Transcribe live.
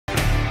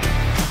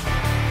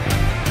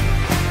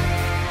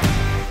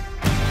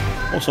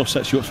also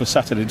sets you up for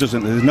Saturday,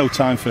 doesn't it? There's no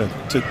time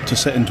to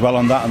sit and dwell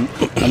on that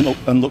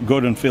and look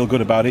good and feel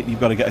good about it. You've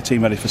got to get a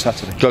team ready for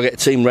Saturday. Got to get a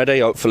team ready.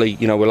 Hopefully,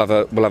 we'll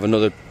have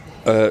another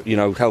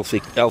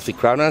healthy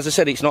crowd. And as I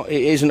said, it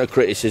isn't a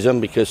criticism,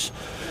 because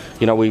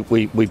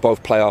we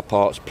both play our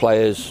parts.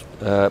 Players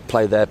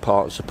play their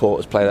part,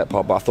 supporters play their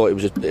part. But I thought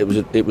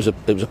it was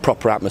a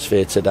proper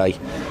atmosphere today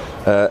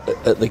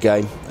at the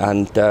game,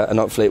 and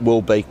hopefully it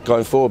will be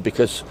going forward,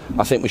 because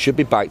I think we should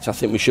be backed. I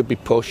think we should be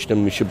pushed,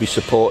 and we should be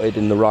supported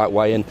in the right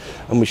way, and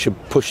we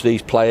should push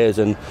these players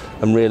and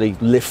really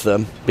lift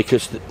them,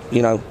 because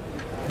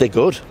they're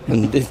good,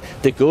 and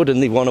they're good,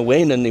 and they want to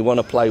win, and they want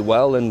to play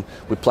well, and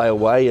we play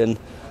away, and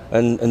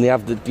they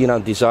have the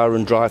desire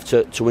and drive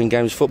to win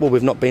games of football.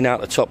 We've not been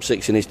out the top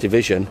 6 in this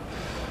division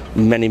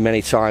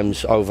many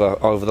times over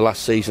the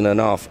last season and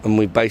a half, and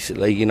we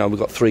basically we've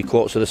got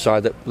 3/4 of the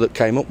side that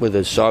came up with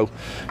us. So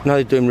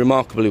they're doing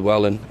remarkably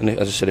well, and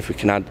as I said, if we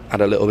can add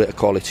a little bit of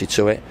quality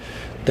to it,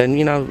 then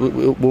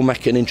we'll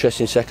make it an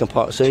interesting second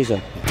part of the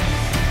season.